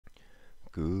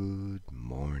Good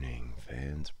morning,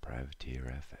 fans of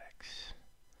PrivateerFX.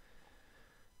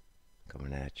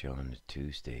 Coming at you on a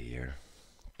Tuesday here,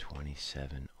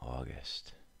 27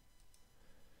 August.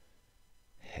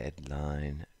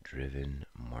 Headline-driven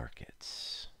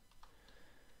markets.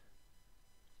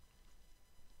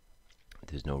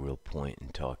 There's no real point in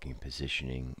talking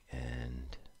positioning,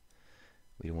 and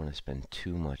we don't want to spend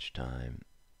too much time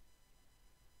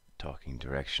talking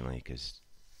directionally because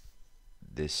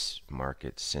this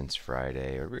market since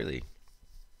Friday, or really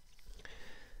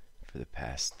for the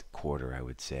past quarter, I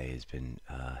would say, has been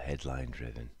headline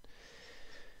driven.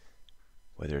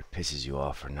 Whether it pisses you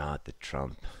off or not that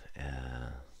Trump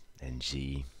and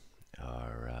Xi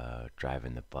are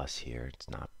driving the bus here, it's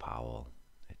not Powell,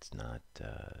 it's not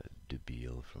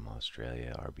DeBeal from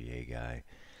Australia, RBA guy,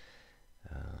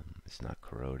 it's not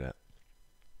Kuroda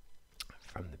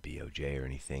from the BOJ or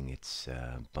anything. It's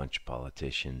a bunch of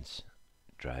politicians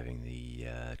driving the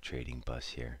trading bus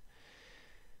here.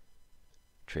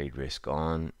 Trade risk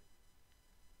on.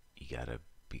 You gotta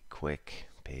be quick,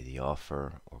 pay the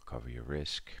offer or cover your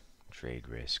risk. Trade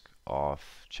risk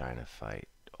off. China fight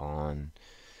on.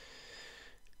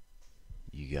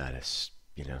 You gotta,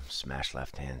 smash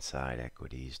left hand side,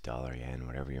 equities, dollar, yen,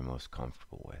 whatever you're most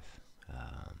comfortable with.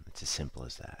 It's as simple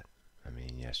as that. I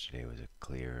mean, yesterday was a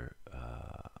clear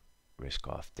risk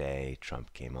off day.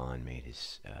 Trump came on, made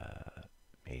his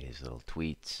little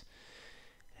tweets,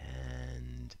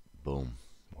 and boom,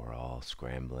 we're all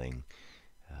scrambling,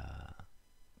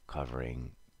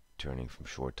 covering, turning from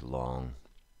short to long,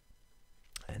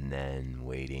 and then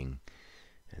waiting,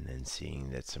 and then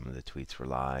seeing that some of the tweets were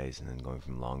lies, and then going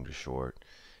from long to short,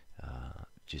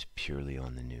 just purely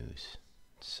on the news.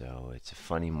 So it's a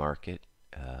funny market,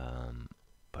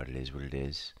 but it is what it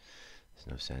is. There's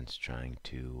no sense trying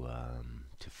to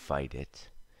fight it.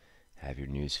 Have your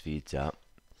news feeds up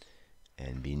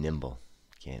and be nimble.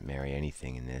 Can't marry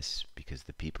anything in this because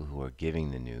the people who are giving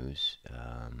the news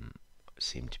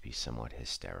seem to be somewhat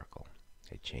hysterical.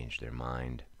 They change their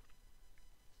mind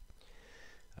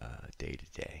day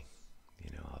to day.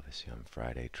 Obviously on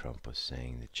Friday Trump was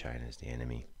saying that China is the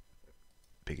enemy,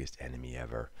 biggest enemy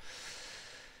ever,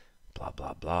 blah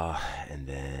blah blah, and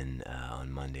then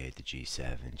on Monday at the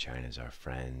G7, China's our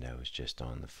friend. I was just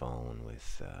on the phone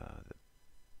with the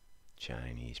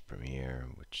Chinese premier,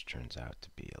 which turns out to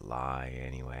be a lie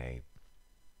anyway.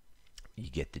 You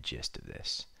get the gist of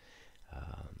this.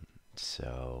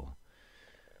 So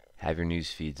have your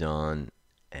news feeds on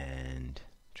and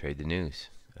trade the news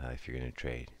if you're going to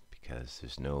trade, because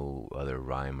there's no other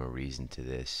rhyme or reason to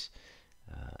this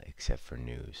except for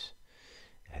news.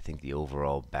 I think the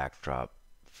overall backdrop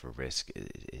for risk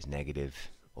is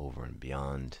negative over and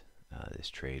beyond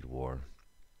this trade war.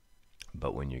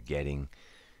 But when you're getting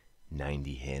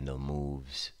 90 handle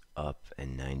moves up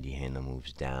and 90 handle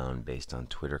moves down based on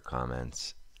Twitter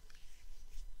comments,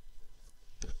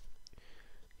 you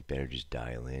better just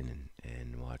dial in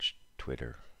and watch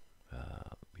Twitter,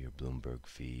 your Bloomberg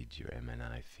feeds, your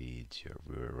MNI feeds, your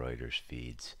Reuters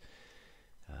feeds,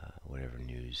 whatever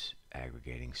news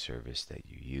aggregating service that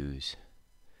you use.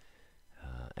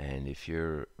 And if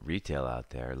you're retail out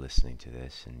there listening to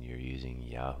this and you're using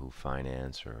Yahoo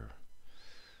Finance or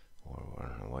I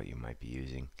don't know what you might be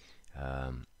using,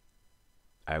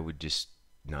 I would just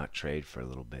not trade for a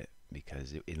little bit,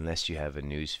 because unless you have a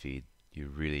news feed, you're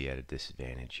really at a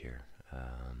disadvantage here.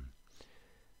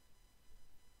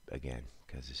 Again,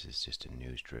 because this is just a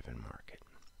news-driven market.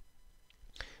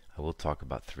 I will talk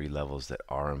about 3 levels that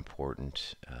are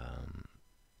important,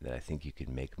 that I think you could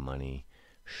make money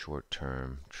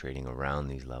short-term trading around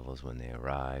these levels when they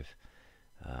arrive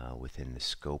within the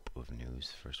scope of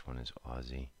news. First one is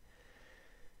Aussie.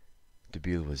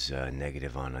 DeBeal was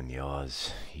negative on the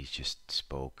Oz. He just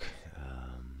spoke,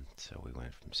 so we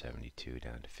went from 72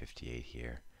 down to 58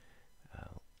 here.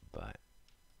 But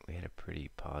we had a pretty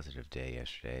positive day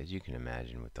yesterday, as you can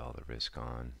imagine, with all the risk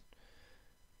on.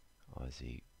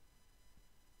 Aussie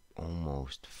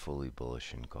almost fully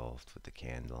bullish engulfed with the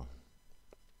candle,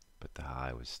 but the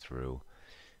high was through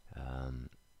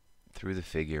the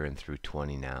figure and through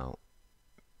 20 now.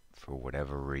 For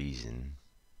whatever reason,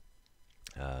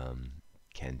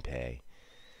 can pay.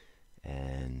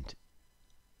 And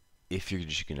if you're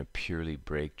just going to purely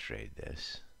break trade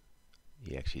this,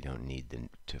 you actually don't need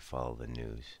to follow the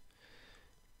news.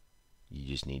 You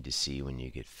just need to see when you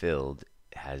get filled,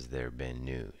 has there been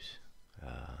news?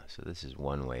 So this is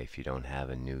one way if you don't have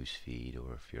a news feed,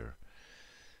 or if you're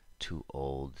too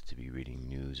old to be reading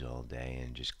news all day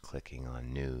and just clicking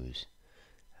on news.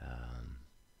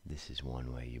 This is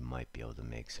one way you might be able to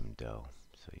make some dough.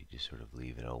 So you just sort of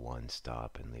leave it 01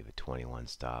 stop and leave a 21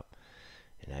 stop,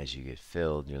 And as you get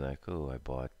filled, you're like, oh, I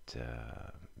bought,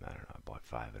 I don't know, I bought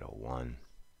 5 at 01.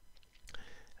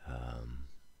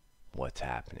 What's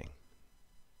happening?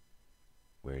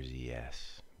 Where's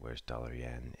ES? Where's dollar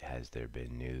yen? Has there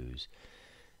been news?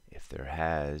 If there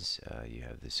has, you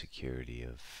have the security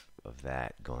of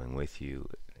that going with you.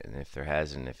 And if there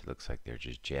hasn't, if it looks like they're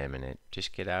just jamming it,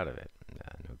 just get out of it.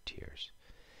 No tears.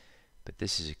 But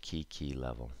this is a key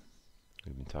level.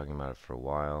 We've been talking about it for a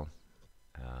while.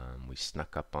 We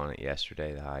snuck up on it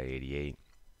yesterday, the high 88.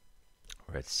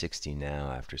 We're at 60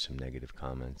 now after some negative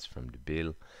comments from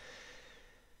DeBille.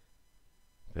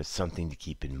 But something to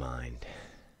keep in mind.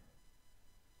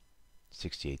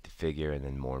 68 the figure, and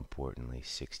then more importantly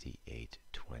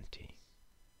 68.20.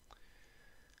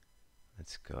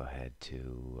 Let's go ahead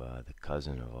to the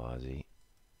cousin of Aussie,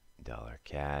 dollar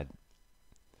CAD.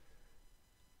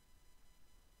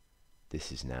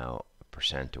 This is now a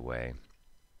percent away,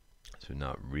 so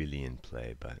not really in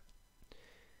play, but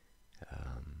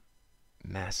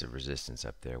massive resistance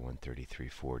up there,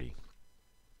 133.40.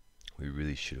 We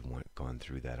really should have gone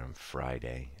through that on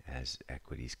Friday as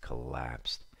equities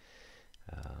collapsed.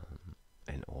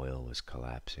 And oil was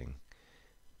collapsing,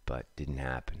 but didn't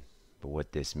happen. But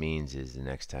what this means is the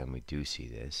next time we do see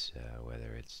this,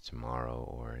 whether it's tomorrow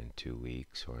or in 2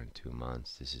 weeks or in 2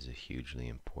 months, this is a hugely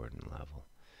important level,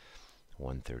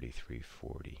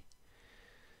 133.40.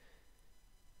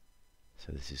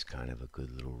 So this is kind of a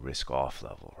good little risk-off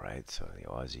level, right? So the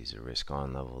Aussie's a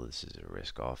risk-on level, this is a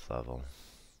risk-off level.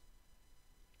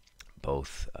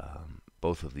 Both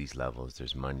of these levels,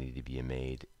 there's money to be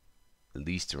made at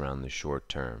least around the short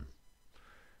term,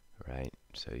 right?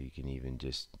 So you can even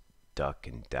just duck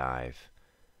and dive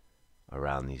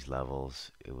around these levels.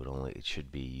 You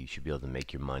should be able to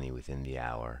make your money within the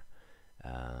hour,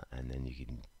 and then you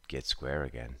can get square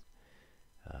again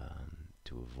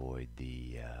to avoid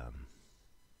the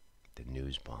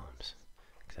news bombs.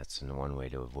 'Cause that's the one way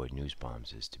to avoid news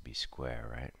bombs, is to be square,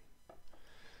 right?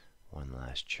 One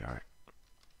last chart.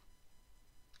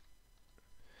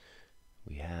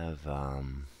 We have a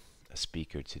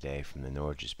speaker today from the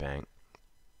Norges Bank.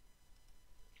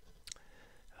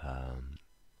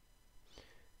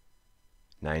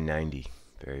 990,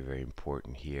 very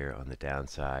important here on the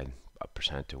downside, a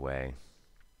percent away,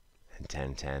 and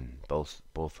 1010. Both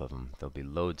of them. There'll be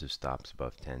loads of stops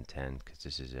above 1010 because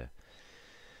this is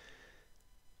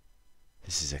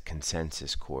a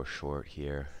consensus core short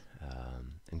here,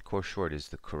 and core short is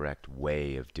the correct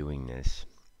way of doing this.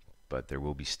 But there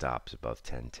will be stops above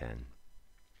 1010,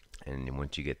 and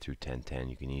once you get through 1010,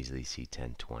 you can easily see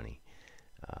 1020,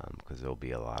 because there'll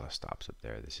be a lot of stops up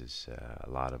there. This is a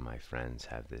lot of my friends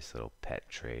have this little pet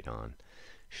trade on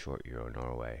short Euro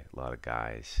Norway. A lot of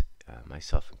guys,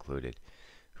 myself included,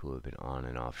 who have been on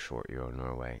and off short Euro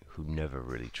Norway, who never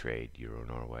really trade Euro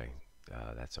Norway.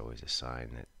 That's always a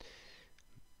sign that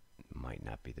might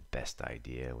not be the best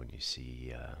idea when you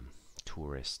see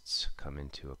tourists come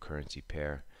into a currency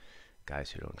pair.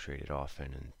 Guys who don't trade it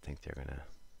often and think they're gonna,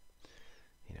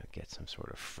 get some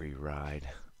sort of free ride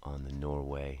on the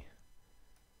Norway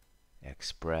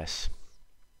Express.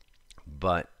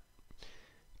 But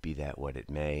be that what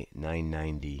it may,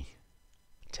 990,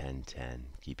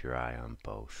 1010. Keep your eye on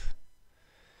both.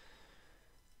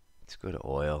 Let's go to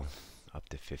oil, up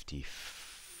to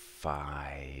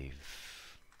 55.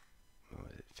 What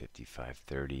was it?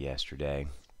 55.30 yesterday.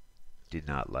 Did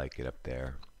not like it up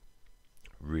there.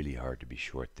 Really hard to be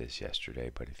short this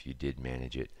yesterday, but if you did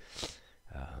manage it,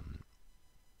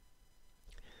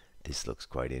 this looks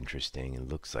quite interesting. It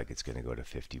looks like it's going to go to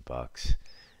 $50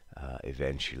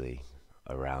 eventually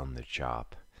around the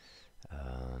chop.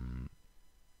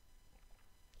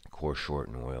 Core short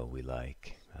in oil we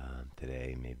like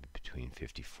today, maybe between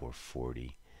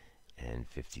 54.40 and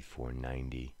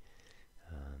 54.90,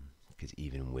 because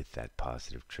even with that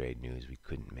positive trade news, we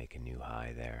couldn't make a new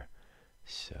high there.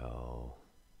 So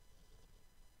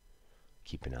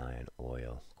keep an eye on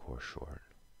oil, core short.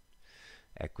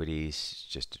 Equities,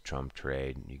 just a Trump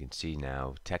trade. You can see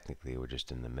now, technically, we're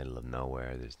just in the middle of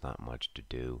nowhere. There's not much to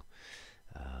do.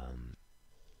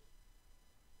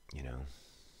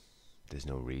 There's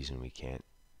no reason we can't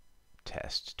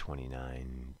test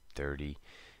 29.30.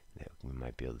 That we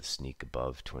might be able to sneak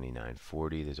above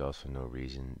 29.40. There's also no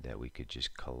reason that we could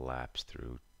just collapse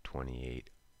through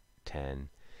 28.10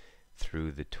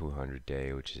 through the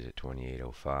 200-day, which is at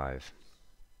 28.05.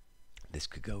 This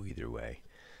could go either way.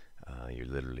 You're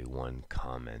literally one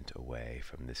comment away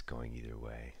from this going either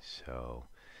way. So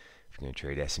if you're going to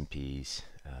trade S&Ps,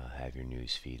 have your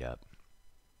news feed up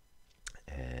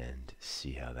and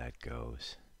see how that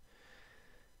goes.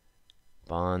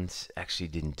 Bonds actually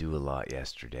didn't do a lot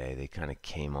yesterday. They kind of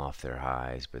came off their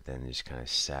highs, but then just kind of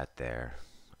sat there.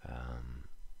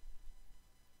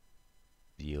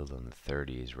 The yield on the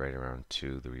 30 is right around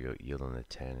 2. The yield on the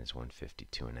 10 is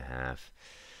 152.5.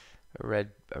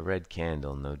 A red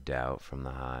candle, no doubt, from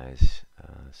the highs.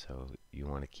 So you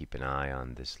want to keep an eye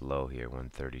on this low here,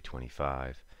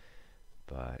 130.25.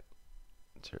 But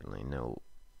certainly no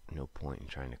point in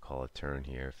trying to call a turn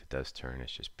here. If it does turn,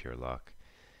 it's just pure luck.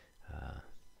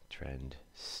 Trend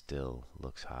still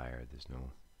looks higher. There's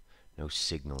no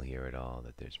signal here at all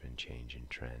that there's been change in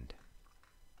trend.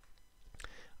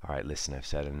 All right, listen, I've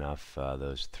said enough.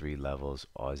 Those three levels,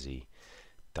 Aussie,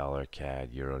 dollar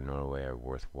CAD, Euro Norway, are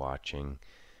worth watching.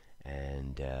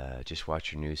 And just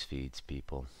watch your news feeds,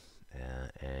 people.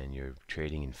 And you're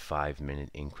trading in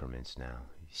 5-minute increments now.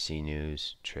 See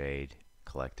news, trade,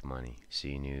 collect money.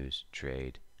 See news,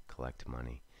 trade, collect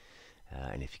money.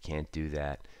 And if you can't do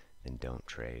that, then don't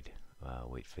trade.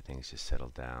 Wait for things to settle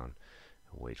down.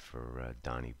 Wait for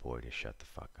Donnie Boy to shut the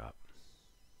fuck up.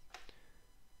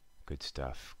 Good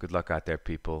stuff. Good luck out there,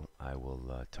 people. I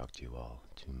will talk to you all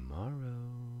tomorrow.